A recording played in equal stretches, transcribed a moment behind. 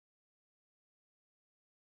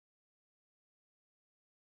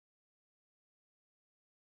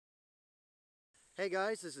Hey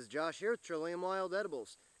guys, this is Josh here with Trillium Wild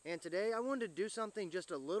Edibles, and today I wanted to do something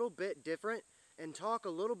just a little bit different and talk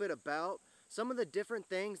a little bit about some of the different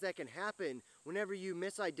things that can happen whenever you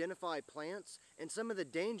misidentify plants and some of the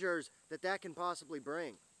dangers that can possibly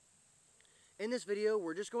bring. In this video,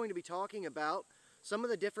 we're just going to be talking about some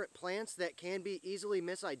of the different plants that can be easily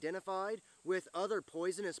misidentified with other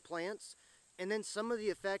poisonous plants, and then some of the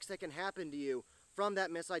effects that can happen to you from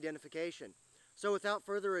that misidentification. So without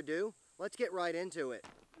further ado, let's get right into it.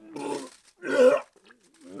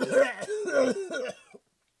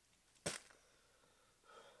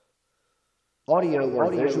 Audio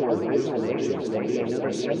or visual hallucinations may be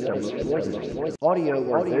another symptom of poisoning. Audio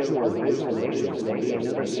or visual hallucinations may be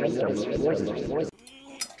another symptom of poisoning.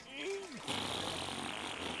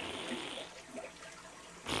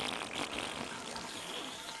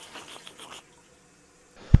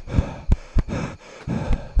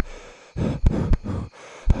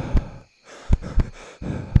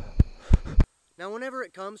 Now, whenever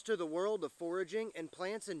it comes to the world of foraging and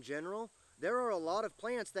plants in general, there are a lot of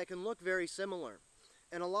plants that can look very similar.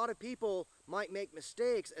 And a lot of people might make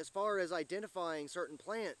mistakes as far as identifying certain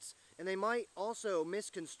plants, and they might also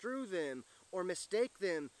misconstrue them or mistake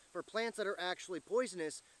them for plants that are actually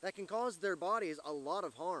poisonous that can cause their bodies a lot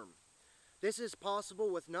of harm. This is possible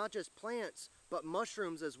with not just plants, but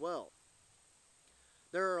mushrooms as well.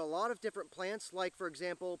 There are a lot of different plants, like for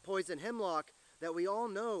example, Poison Hemlock, that we all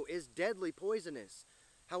know is deadly poisonous.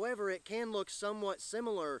 However, it can look somewhat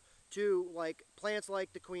similar to plants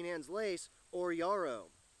like the Queen Anne's lace or yarrow.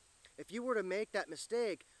 If you were to make that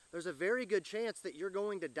mistake, there's a very good chance that you're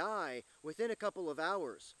going to die within a couple of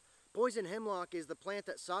hours. Poison Hemlock is the plant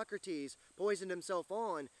that Socrates poisoned himself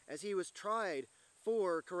on as he was tried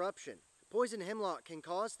for corruption. Poison Hemlock can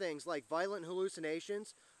cause things like violent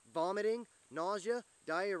hallucinations, vomiting, nausea,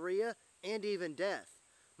 diarrhea, and even death.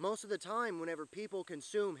 Most of the time, whenever people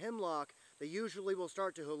consume hemlock, they usually will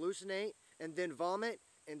start to hallucinate and then vomit,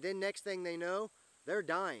 and then next thing they know, they're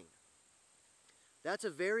dying. That's a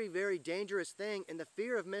very, very dangerous thing, and the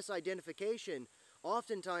fear of misidentification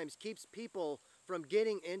oftentimes keeps people from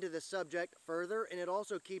getting into the subject further, and it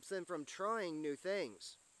also keeps them from trying new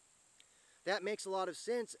things. That makes a lot of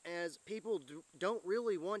sense, as people don't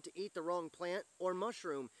really want to eat the wrong plant or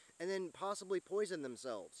mushroom and then possibly poison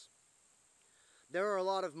themselves. There are a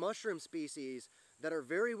lot of mushroom species that are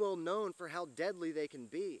very well known for how deadly they can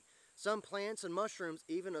be. Some plants and mushrooms,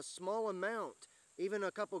 even a small amount, even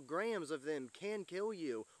a couple grams of them, can kill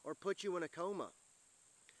you or put you in a coma.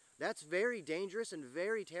 That's very dangerous and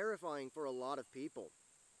very terrifying for a lot of people.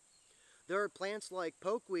 There are plants like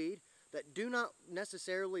pokeweed that do not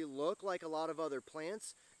necessarily look like a lot of other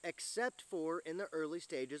plants, except for in the early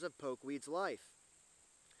stages of pokeweed's life.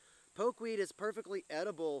 Pokeweed is perfectly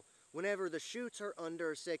edible whenever the shoots are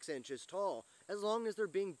under 6 inches tall, as long as they're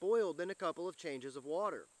being boiled in a couple of changes of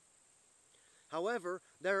water. However,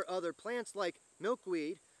 there are other plants like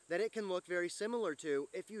milkweed that it can look very similar to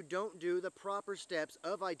if you don't do the proper steps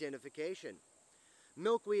of identification.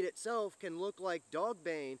 Milkweed itself can look like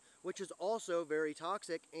dogbane, which is also very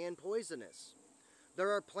toxic and poisonous.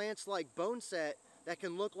 There are plants like boneset that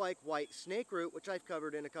can look like white snakeroot, which I've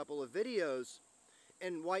covered in a couple of videos.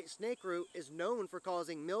 And white snakeroot is known for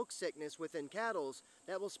causing milk sickness within cattle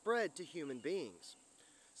that will spread to human beings.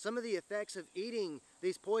 Some of the effects of eating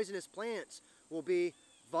these poisonous plants will be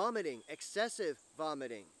vomiting, excessive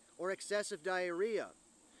vomiting, or excessive diarrhea.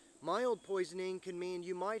 Mild poisoning can mean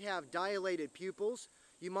you might have dilated pupils,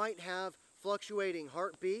 you might have fluctuating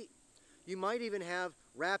heartbeat, you might even have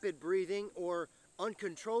rapid breathing or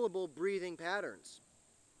uncontrollable breathing patterns.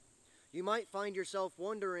 You might find yourself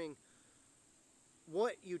wondering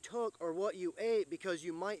what you took or what you ate because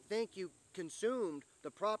you might think you consumed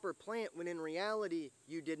the proper plant when in reality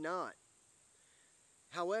you did not.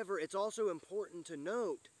 However, it's also important to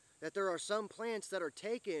note that there are some plants that are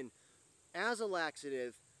taken as a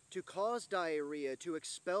laxative to cause diarrhea, to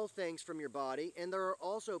expel things from your body, and there are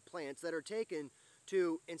also plants that are taken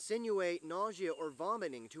to insinuate nausea or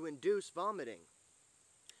vomiting, to induce vomiting.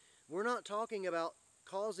 We're not talking about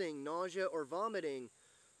causing nausea or vomiting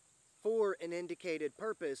for an indicated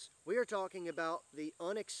purpose. We are talking about the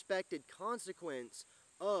unexpected consequence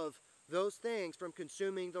of those things from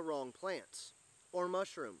consuming the wrong plants or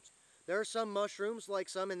mushrooms. There are some mushrooms, like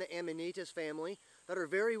some in the Amanitas family, that are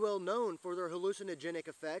very well known for their hallucinogenic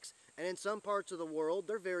effects, and in some parts of the world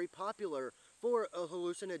they're very popular for a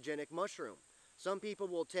hallucinogenic mushroom. Some people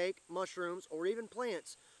will take mushrooms or even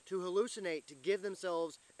plants to hallucinate, to give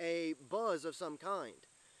themselves a buzz of some kind.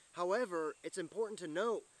 However, it's important to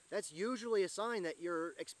note that's usually a sign that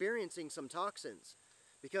you're experiencing some toxins,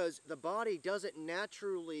 because the body doesn't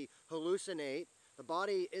naturally hallucinate. The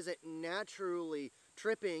body isn't naturally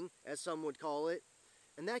tripping, as some would call it,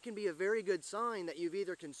 and that can be a very good sign that you've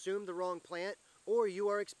either consumed the wrong plant or you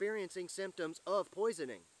are experiencing symptoms of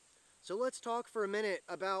poisoning. So let's talk for a minute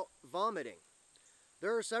about vomiting.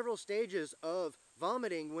 There are several stages of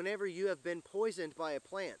vomiting whenever you have been poisoned by a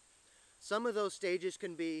plant. Some of those stages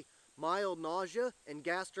can be mild nausea and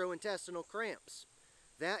gastrointestinal cramps.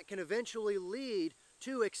 That can eventually lead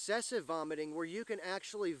to excessive vomiting, where you can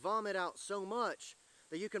actually vomit out so much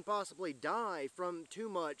that you can possibly die from too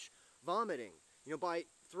much vomiting. By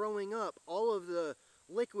throwing up all of the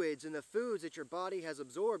liquids and the foods that your body has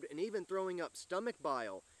absorbed, and even throwing up stomach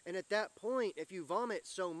bile. And at that point, if you vomit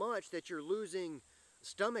so much that you're losing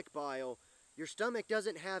stomach bile, your stomach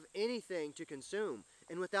doesn't have anything to consume.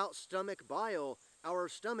 And without stomach bile, our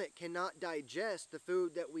stomach cannot digest the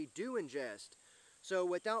food that we do ingest. So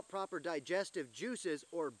without proper digestive juices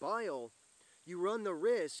or bile, you run the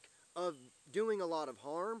risk of doing a lot of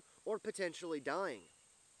harm or potentially dying.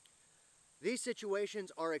 These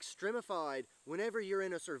situations are extremified whenever you're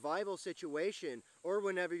in a survival situation or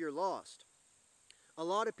whenever you're lost. A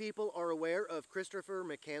lot of people are aware of Christopher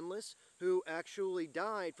McCandless, who actually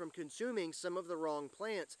died from consuming some of the wrong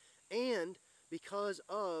plants and because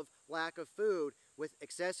of lack of food, with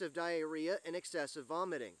excessive diarrhea and excessive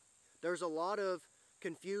vomiting. There's a lot of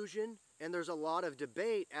confusion and there's a lot of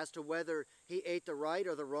debate as to whether he ate the right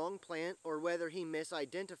or the wrong plant or whether he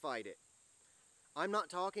misidentified it. I'm not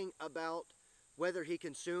talking about whether he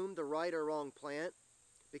consumed the right or wrong plant,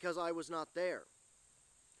 because I was not there.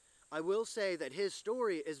 I will say that his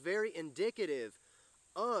story is very indicative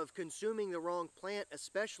of consuming the wrong plant,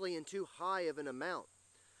 especially in too high of an amount.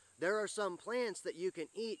 There are some plants that you can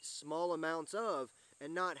eat small amounts of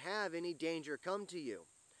and not have any danger come to you.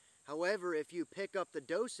 However, if you pick up the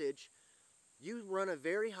dosage, you run a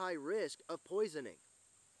very high risk of poisoning.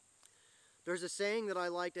 There's a saying that I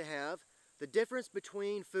like to have: the difference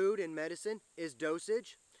between food and medicine is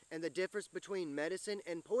dosage, and the difference between medicine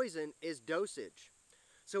and poison is dosage.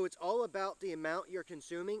 So it's all about the amount you're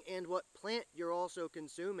consuming and what plant you're also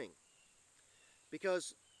consuming.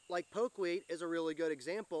 Because, like pokeweed is a really good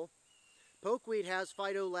example, pokeweed has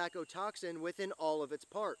phytolactotoxin within all of its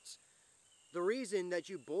parts. The reason that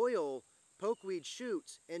you boil pokeweed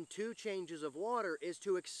shoots in 2 changes of water is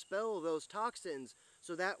to expel those toxins,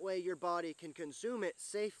 so that way your body can consume it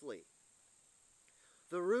safely.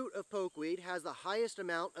 The root of pokeweed has the highest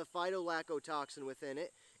amount of phytolactotoxin within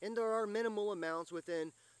it, and there are minimal amounts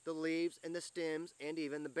within the leaves and the stems and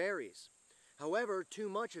even the berries. However, too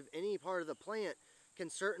much of any part of the plant can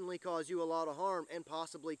certainly cause you a lot of harm and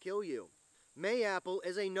possibly kill you. Mayapple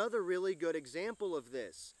is another really good example of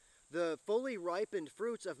this. The fully ripened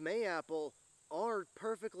fruits of mayapple are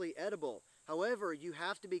perfectly edible. However, you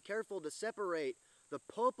have to be careful to separate the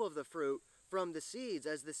pulp of the fruit from the seeds,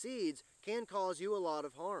 as the seeds can cause you a lot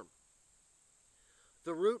of harm.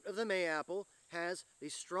 The root of the mayapple has the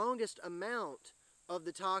strongest amount of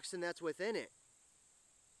the toxin that's within it.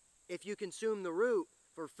 If you consume the root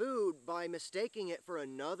for food by mistaking it for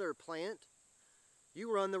another plant,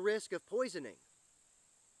 you run the risk of poisoning.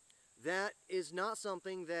 That is not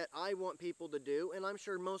something that I want people to do, and I'm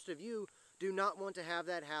sure most of you do not want to have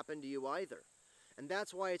that happen to you either. And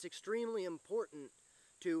that's why it's extremely important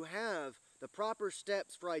to have the proper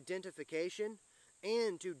steps for identification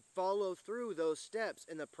and to follow through those steps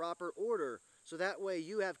in the proper order, so that way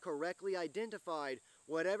you have correctly identified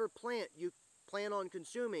whatever plant you plan on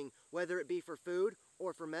consuming, whether it be for food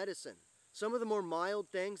or for medicine. Some of the more mild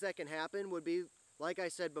things that can happen would be, like I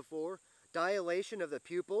said before, dilation of the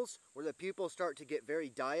pupils, where the pupils start to get very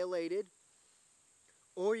dilated.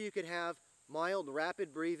 Or you could have mild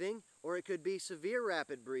rapid breathing, or it could be severe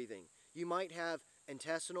rapid breathing. You might have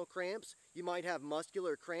intestinal cramps, you might have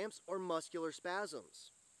muscular cramps or muscular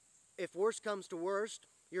spasms. If worst comes to worst,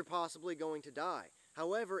 you're possibly going to die.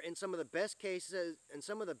 However, in some of the best case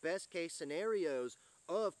scenarios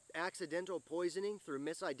of accidental poisoning through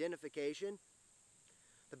misidentification,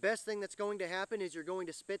 the best thing that's going to happen is you're going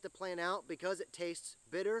to spit the plant out because it tastes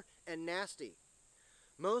bitter and nasty.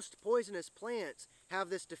 Most poisonous plants have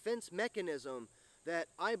this defense mechanism that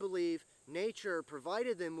I believe nature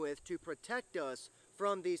provided them with to protect us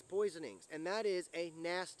from these poisonings, and that is a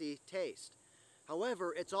nasty taste.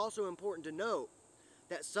 However, it's also important to note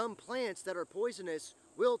that some plants that are poisonous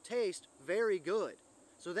will taste very good,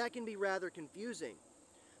 so that can be rather confusing.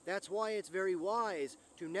 That's why it's very wise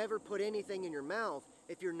to never put anything in your mouth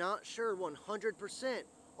if you're not sure 100%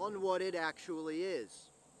 on what it actually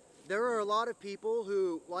is. There are a lot of people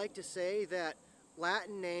who like to say that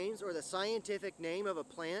Latin names or the scientific name of a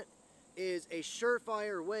plant is a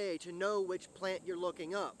surefire way to know which plant you're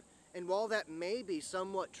looking up. And while that may be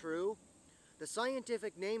somewhat true, the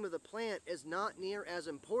scientific name of the plant is not near as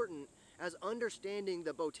important as understanding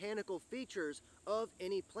the botanical features of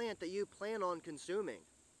any plant that you plan on consuming.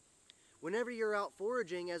 Whenever you're out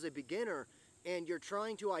foraging as a beginner and you're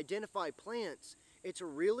trying to identify plants, it's a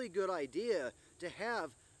really good idea to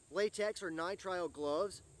have latex or nitrile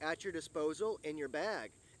gloves at your disposal in your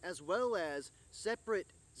bag, as well as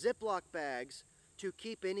separate Ziploc bags to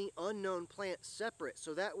keep any unknown plants separate,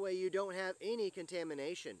 so that way you don't have any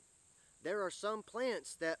contamination. There are some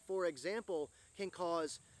plants that, for example, can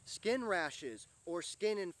cause skin rashes or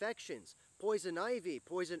skin infections. Poison ivy,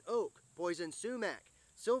 poison oak, poison sumac,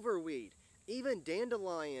 silverweed, even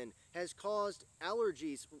dandelion has caused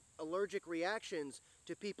allergies, allergic reactions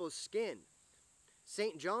to people's skin.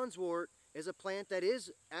 St. John's wort is a plant that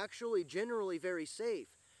is actually generally very safe.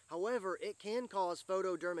 However, it can cause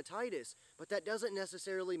photodermatitis, but that doesn't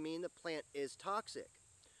necessarily mean the plant is toxic.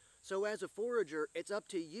 So as a forager, it's up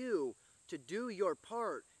to you to do your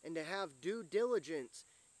part and to have due diligence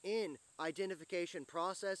in identification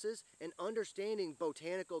processes and understanding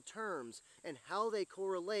botanical terms and how they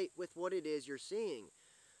correlate with what it is you're seeing.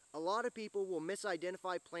 A lot of people will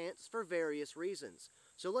misidentify plants for various reasons.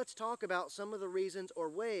 So let's talk about some of the reasons or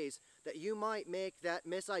ways that you might make that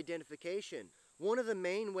misidentification. One of the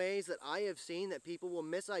main ways that I have seen that people will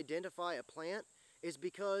misidentify a plant is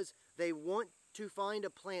because they want to find a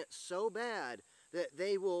plant so bad that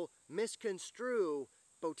they will misconstrue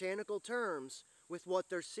botanical terms with what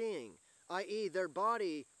they're seeing, i.e. their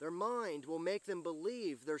body, their mind will make them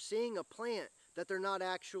believe they're seeing a plant that they're not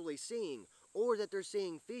actually seeing, or that they're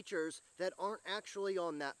seeing features that aren't actually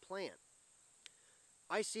on that plant.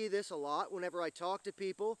 I see this a lot whenever I talk to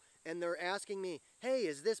people and they're asking me, hey,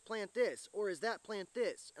 is this plant this, or is that plant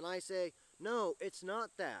this? And I say, no, it's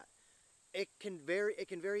not that. It can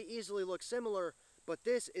very easily look similar, but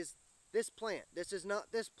this is this plant. This is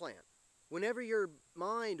not this plant. Whenever your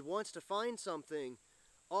mind wants to find something,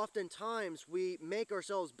 oftentimes we make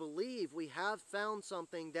ourselves believe we have found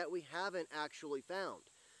something that we haven't actually found.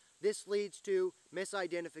 This leads to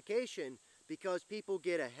misidentification because people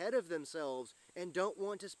get ahead of themselves and don't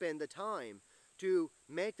want to spend the time to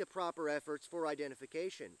make the proper efforts for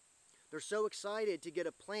identification. They're so excited to get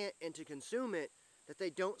a plant and to consume it that they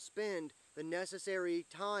don't spend the necessary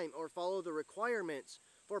time or follow the requirements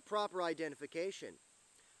for proper identification.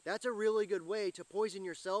 That's a really good way to poison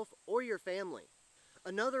yourself or your family.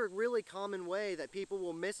 Another really common way that people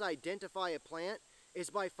will misidentify a plant is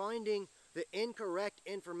by finding the incorrect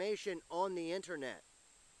information on the internet.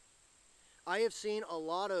 I have seen a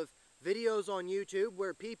lot of videos on YouTube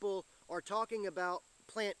where people are talking about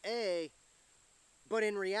plant A, but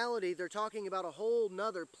in reality they're talking about a whole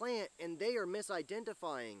nother plant and they are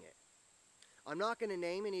misidentifying it. I'm not going to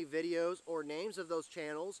name any videos or names of those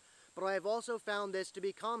channels, but I have also found this to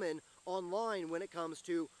be common online when it comes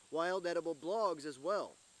to wild edible blogs as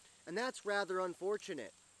well. And that's rather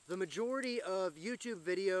unfortunate. The majority of YouTube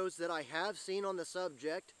videos that I have seen on the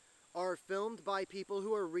subject are filmed by people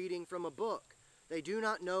who are reading from a book. They do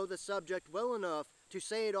not know the subject well enough to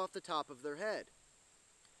say it off the top of their head.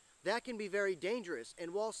 That can be very dangerous,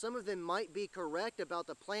 and while some of them might be correct about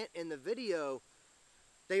the plant in the video,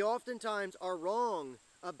 they oftentimes are wrong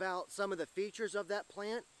about some of the features of that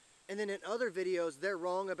plant, and then in other videos they're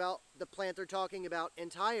wrong about the plant they're talking about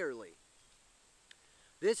entirely.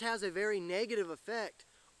 This has a very negative effect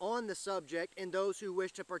on the subject and those who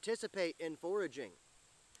wish to participate in foraging.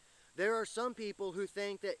 There are some people who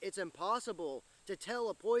think that it's impossible to tell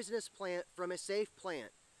a poisonous plant from a safe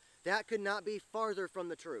plant. That could not be farther from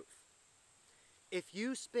the truth. If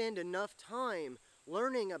you spend enough time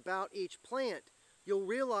learning about each plant, you'll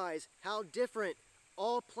realize how different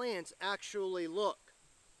all plants actually look.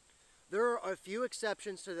 There are a few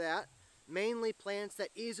exceptions to that, mainly plants that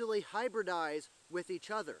easily hybridize with each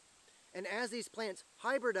other. And as these plants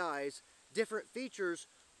hybridize, different features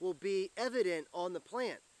will be evident on the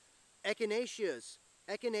plant. Echinaceous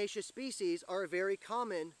species are a very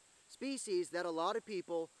common species that a lot of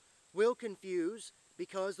people will confuse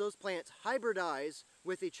because those plants hybridize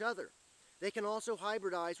with each other. They can also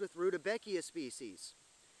hybridize with Rudbeckia species.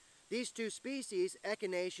 These two species,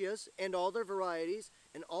 Echinaceous and all their varieties,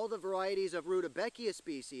 and all the varieties of Rudbeckia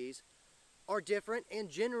species, are different and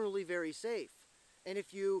generally very safe. And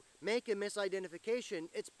if you make a misidentification,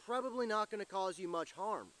 it's probably not going to cause you much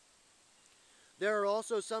harm. There are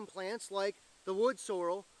also some plants like the wood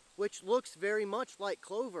sorrel, which looks very much like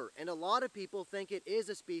clover, and a lot of people think it is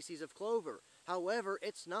a species of clover. However,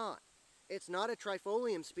 it's not. It's not a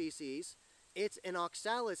trifolium species, it's an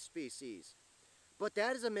oxalis species. But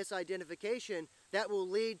that is a misidentification that will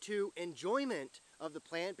lead to enjoyment of the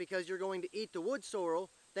plant because you're going to eat the wood sorrel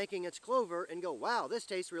thinking it's clover and go, wow, this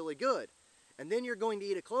tastes really good. And then you're going to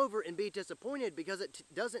eat a clover and be disappointed because it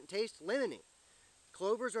doesn't taste lemony.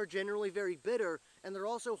 Clovers are generally very bitter, and they're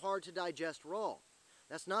also hard to digest raw.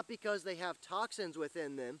 That's not because they have toxins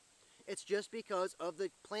within them. It's just because of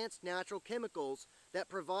the plant's natural chemicals that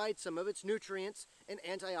provide some of its nutrients and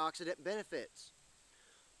antioxidant benefits.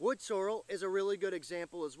 Wood sorrel is a really good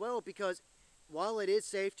example as well because while it is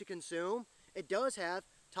safe to consume, it does have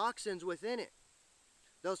toxins within it.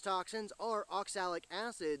 Those toxins are oxalic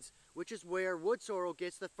acids, which is where wood sorrel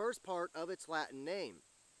gets the first part of its Latin name.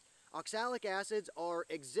 Oxalic acids are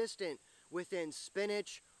existent within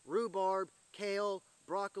spinach, rhubarb, kale,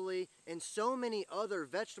 broccoli, and so many other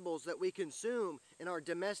vegetables that we consume in our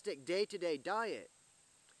domestic day-to-day diet.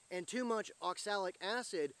 And too much oxalic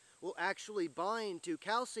acid will actually bind to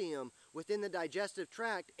calcium within the digestive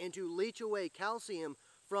tract and to leach away calcium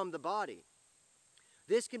from the body.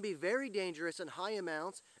 This can be very dangerous in high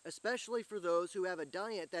amounts, especially for those who have a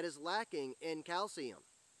diet that is lacking in calcium.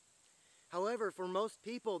 However, for most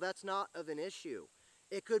people, that's not of an issue.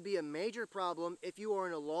 It could be a major problem if you are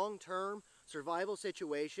in a long-term survival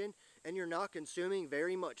situation and you're not consuming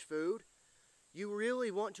very much food. You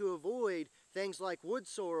really want to avoid things like wood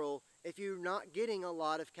sorrel if you're not getting a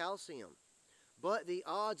lot of calcium. But the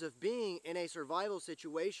odds of being in a survival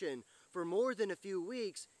situation for more than a few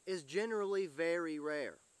weeks is generally very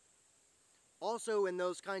rare. Also, in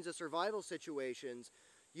those kinds of survival situations,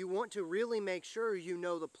 you want to really make sure you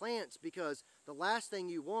know the plants because the last thing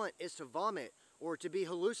you want is to vomit or to be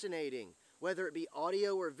hallucinating, whether it be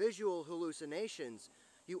audio or visual hallucinations.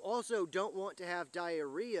 You also don't want to have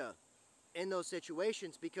diarrhea in those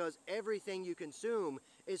situations because everything you consume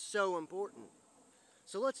is so important.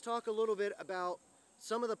 So let's talk a little bit about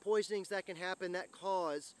some of the poisonings that can happen that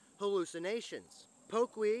cause hallucinations.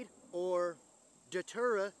 Pokeweed, or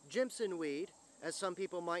Datura Jimson weed, as some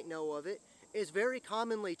people might know of it, is very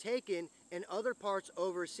commonly taken in other parts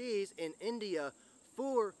overseas in India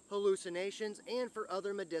for hallucinations and for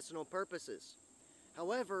other medicinal purposes.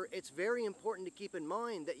 However, it's very important to keep in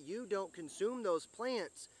mind that you don't consume those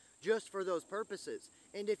plants just for those purposes.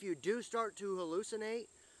 And if you do start to hallucinate,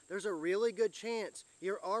 there's a really good chance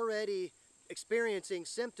you're already experiencing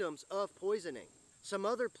symptoms of poisoning. Some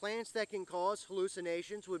other plants that can cause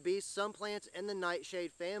hallucinations would be some plants in the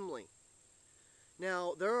nightshade family.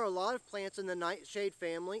 Now, there are a lot of plants in the nightshade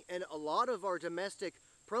family, and a lot of our domestic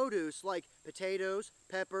produce like potatoes,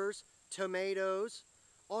 peppers, tomatoes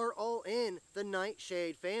are all in the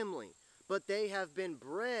nightshade family. But they have been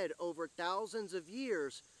bred over thousands of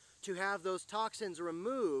years to have those toxins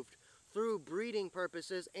removed through breeding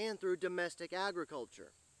purposes and through domestic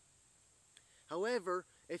agriculture. However,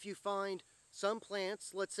 if you find some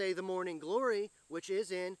plants, let's say the morning glory, which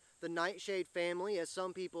is in the nightshade family as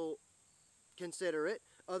some people consider it,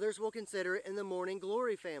 others will consider it in the morning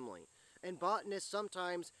glory family. And botanists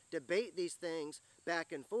sometimes debate these things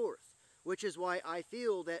back and forth, which is why I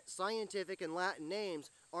feel that scientific and Latin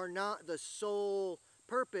names are not the sole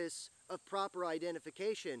purpose of proper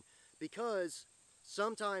identification, because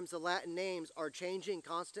sometimes the Latin names are changing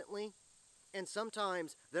constantly, and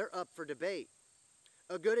sometimes they're up for debate.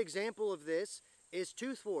 A good example of this is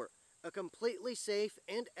toothwort, a completely safe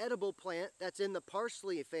and edible plant that's in the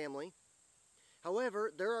parsley family.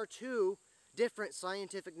 However, there are two different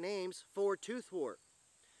scientific names for toothwort: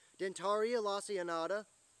 Dentaria laciniata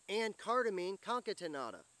and Cardamine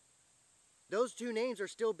concatenata. Those two names are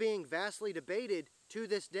still being vastly debated to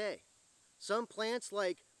this day. Some plants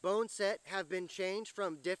like boneset have been changed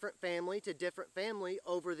from different family to different family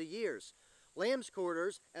over the years. Lamb's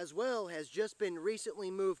quarters as well has just been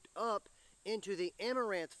recently moved up into the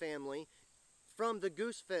amaranth family from the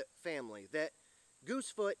goosefoot family. That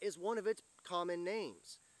goosefoot is one of its common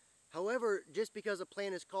names. However, just because a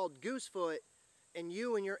plant is called goosefoot and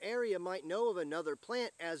you in your area might know of another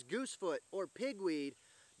plant as goosefoot or pigweed,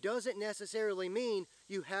 doesn't necessarily mean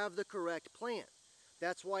you have the correct plant.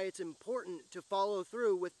 That's why it's important to follow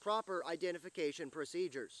through with proper identification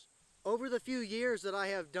procedures. Over the few years that I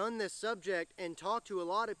have done this subject and talked to a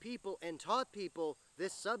lot of people and taught people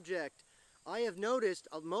this subject, I have noticed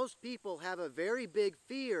most people have a very big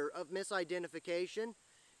fear of misidentification,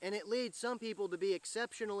 and it leads some people to be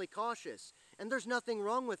exceptionally cautious, and there's nothing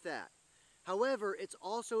wrong with that. However, it's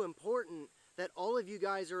also important that all of you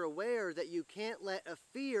guys are aware that you can't let a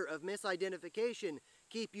fear of misidentification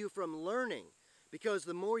keep you from learning, because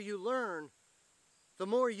the more you learn, the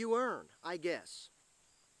more you earn, I guess.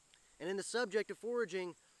 And in the subject of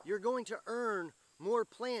foraging, you're going to earn more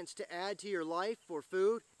plants to add to your life for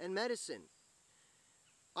food and medicine.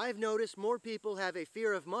 I've noticed more people have a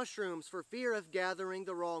fear of mushrooms for fear of gathering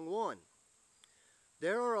the wrong one.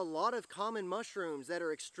 There are a lot of common mushrooms that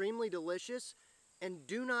are extremely delicious and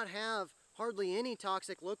do not have hardly any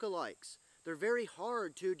toxic lookalikes. They're very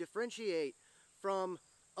hard to differentiate from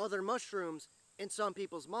other mushrooms in some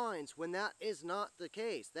people's minds when that is not the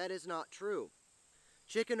case. That is not true.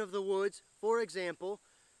 Chicken of the woods, for example,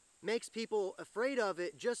 makes people afraid of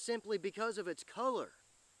it just simply because of its color.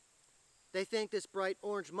 They think this bright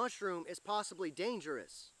orange mushroom is possibly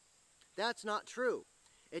dangerous. That's not true.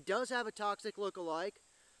 It does have a toxic lookalike,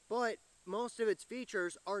 but most of its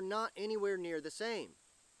features are not anywhere near the same.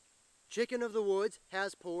 Chicken of the woods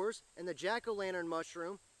has pores, and the jack-o'-lantern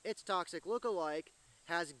mushroom, its toxic lookalike,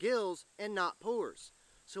 has gills and not pores.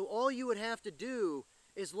 So all you would have to do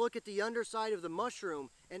is look at the underside of the mushroom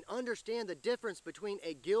and understand the difference between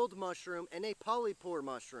a gilled mushroom and a polypore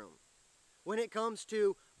mushroom. When it comes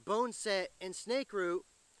to boneset and snakeroot,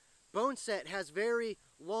 boneset has very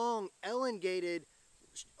long, elongated,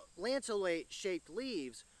 lanceolate-shaped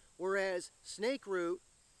leaves, whereas snakeroot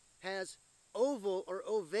has oval or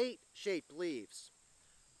ovate-shaped leaves.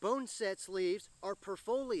 Boneset's leaves are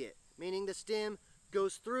perfoliate, meaning the stem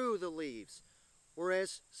goes through the leaves,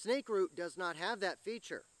 whereas snakeroot does not have that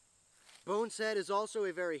feature. Boneset is also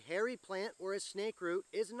a very hairy plant, whereas snakeroot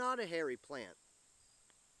is not a hairy plant.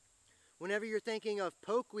 Whenever you're thinking of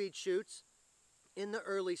pokeweed shoots in the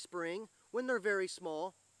early spring, when they're very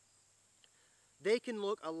small, they can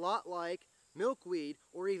look a lot like milkweed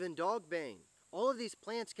or even dogbane. All of these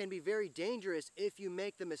plants can be very dangerous if you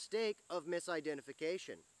make the mistake of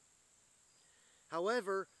misidentification.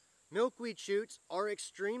 However, milkweed shoots are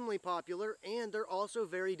extremely popular and they're also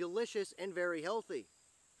very delicious and very healthy.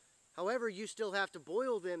 However, you still have to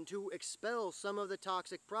boil them to expel some of the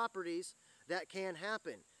toxic properties that can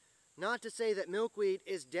happen. Not to say that milkweed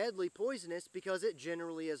is deadly poisonous, because it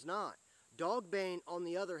generally is not. Dogbane, on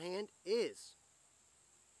the other hand, is.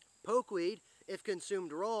 Pokeweed, if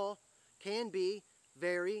consumed raw, can be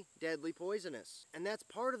very deadly poisonous. And that's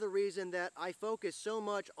part of the reason that I focus so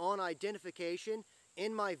much on identification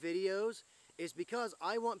in my videos, is because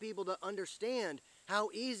I want people to understand how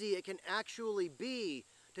easy it can actually be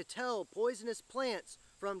to tell poisonous plants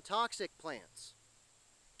from toxic plants.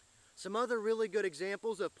 Some other really good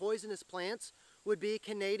examples of poisonous plants would be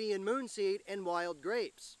Canadian moonseed and wild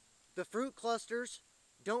grapes. The fruit clusters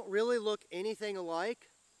don't really look anything alike,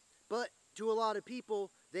 but to a lot of people,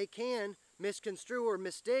 they can misconstrue or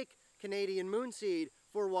mistake Canadian moonseed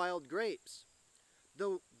for wild grapes.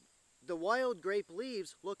 The wild grape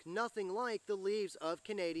leaves look nothing like the leaves of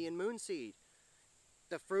Canadian moonseed.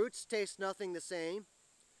 The fruits taste nothing the same.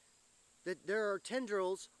 There are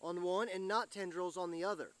tendrils on one and not tendrils on the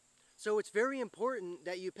other. So it's very important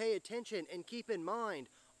that you pay attention and keep in mind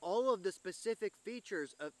all of the specific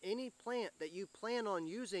features of any plant that you plan on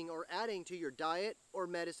using or adding to your diet or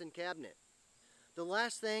medicine cabinet. The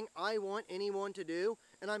last thing I want anyone to do,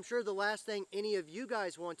 and I'm sure the last thing any of you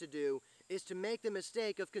guys want to do, is to make the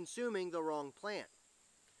mistake of consuming the wrong plant.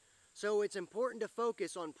 So it's important to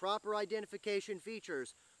focus on proper identification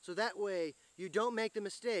features, so that way you don't make the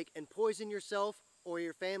mistake and poison yourself or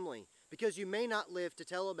your family, because you may not live to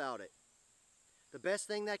tell about it. The best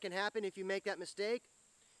thing that can happen if you make that mistake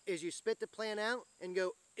is you spit the plant out and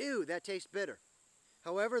go, ew, that tastes bitter.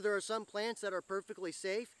 However, there are some plants that are perfectly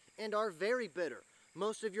safe and are very bitter.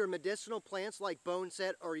 Most of your medicinal plants like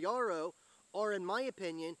boneset or yarrow are, in my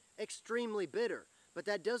opinion, extremely bitter, but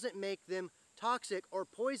that doesn't make them toxic or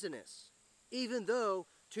poisonous. Even though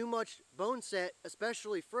too much boneset,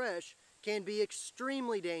 especially fresh, can be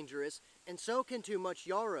extremely dangerous, and so can too much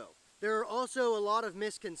yarrow. There are also a lot of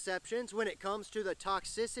misconceptions when it comes to the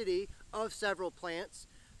toxicity of several plants.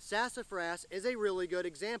 Sassafras is a really good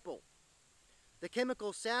example. The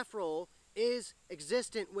chemical saffrole is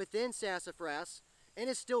existent within sassafras and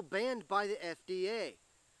is still banned by the FDA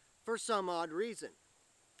for some odd reason.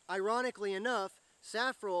 Ironically enough,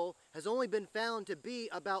 saffrole has only been found to be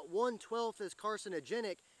about 1/12 as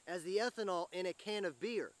carcinogenic as the ethanol in a can of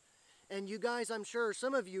beer. And you guys, I'm sure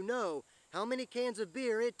some of you know how many cans of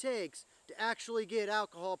beer it takes to actually get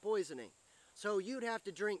alcohol poisoning. So you'd have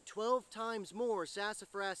to drink 12 times more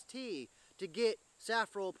sassafras tea to get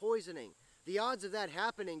saffrole poisoning. The odds of that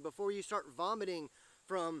happening before you start vomiting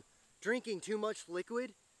from drinking too much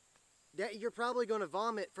liquid, that you're probably going to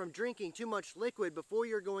vomit from drinking too much liquid before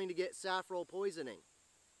you're going to get saffrole poisoning.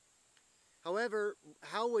 However,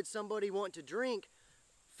 how would somebody want to drink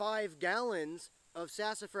 5 gallons of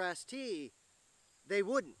sassafras tea? They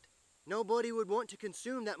wouldn't. Nobody would want to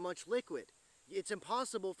consume that much liquid. It's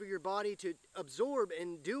impossible for your body to absorb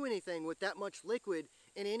and do anything with that much liquid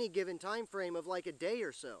in any given time frame of like a day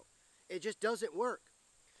or so. It just doesn't work.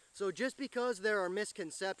 So just because there are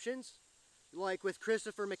misconceptions, like with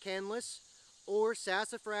Christopher McCandless or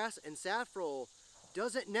sassafras and saffrole,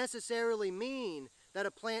 doesn't necessarily mean that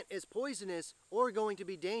a plant is poisonous or going to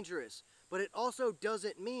be dangerous. But it also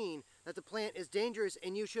doesn't mean that the plant is dangerous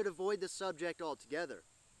and you should avoid the subject altogether.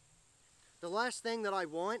 The last thing that I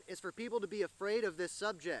want is for people to be afraid of this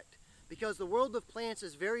subject, because the world of plants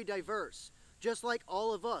is very diverse, just like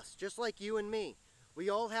all of us, just like you and me. We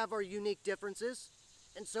all have our unique differences,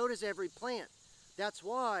 and so does every plant. That's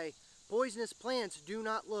why poisonous plants do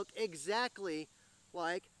not look exactly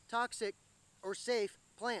like toxic or safe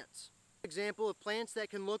plants. Example of plants that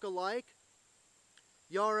can look alike: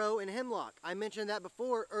 yarrow and hemlock. I mentioned that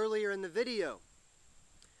before earlier in the video.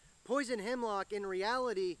 Poison hemlock in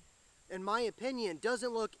reality, in my opinion,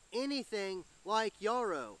 doesn't look anything like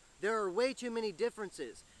yarrow. There are way too many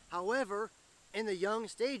differences. However, in the young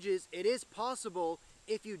stages, it is possible,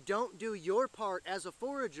 if you don't do your part as a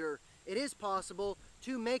forager, it is possible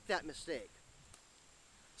to make that mistake.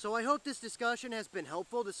 So I hope this discussion has been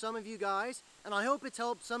helpful to some of you guys, and I hope it's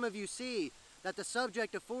helped some of you see that the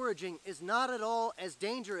subject of foraging is not at all as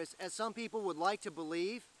dangerous as some people would like to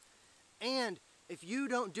believe. And if you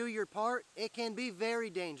don't do your part, it can be very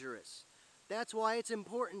dangerous. That's why it's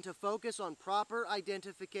important to focus on proper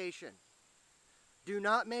identification. Do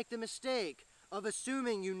not make the mistake of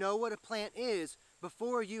assuming you know what a plant is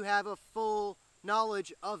before you have a full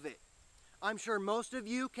knowledge of it. I'm sure most of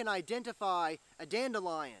you can identify a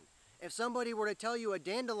dandelion. If somebody were to tell you a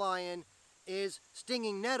dandelion is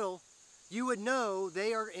stinging nettle, you would know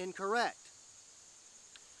they are incorrect.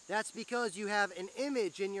 That's because you have an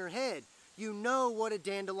image in your head. You know what a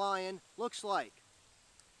dandelion looks like.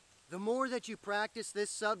 The more that you practice this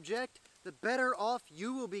subject, the better off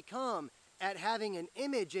you will become at having an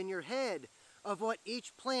image in your head of what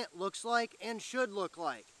each plant looks like and should look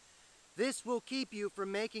like. This will keep you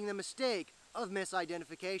from making the mistake of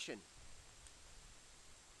misidentification.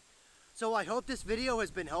 So I hope this video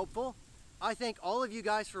has been helpful. I thank all of you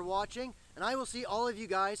guys for watching, and I will see all of you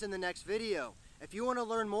guys in the next video. If you want to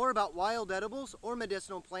learn more about wild edibles or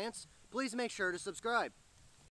medicinal plants, please make sure to subscribe.